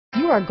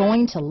are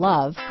going to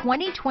love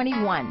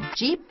 2021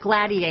 Jeep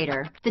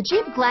Gladiator. The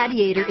Jeep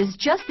Gladiator is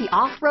just the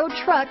off-road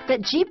truck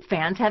that Jeep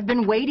fans have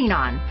been waiting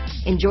on.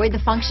 Enjoy the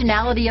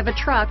functionality of a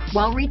truck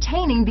while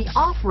retaining the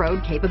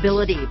off-road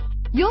capability.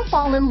 You'll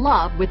fall in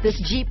love with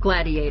this Jeep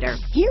Gladiator.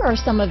 Here are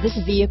some of this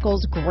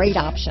vehicle's great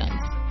options: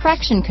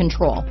 traction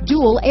control,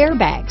 dual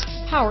airbags,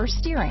 power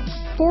steering,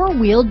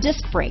 four-wheel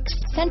disc brakes,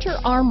 center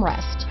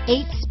armrest,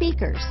 8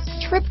 speakers,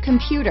 trip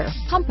computer,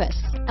 compass,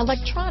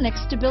 electronic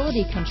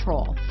stability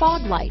control,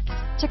 fog lights,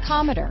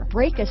 tachometer,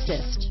 brake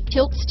assist,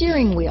 tilt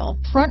steering wheel,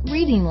 front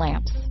reading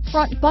lamps,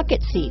 front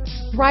bucket seats,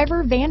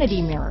 driver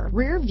vanity mirror,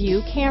 rear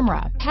view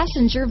camera,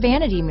 passenger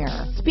vanity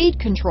mirror, speed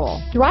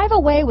control. Drive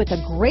away with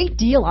a great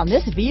deal on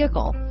this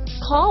vehicle.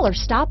 Call or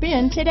stop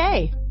in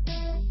today.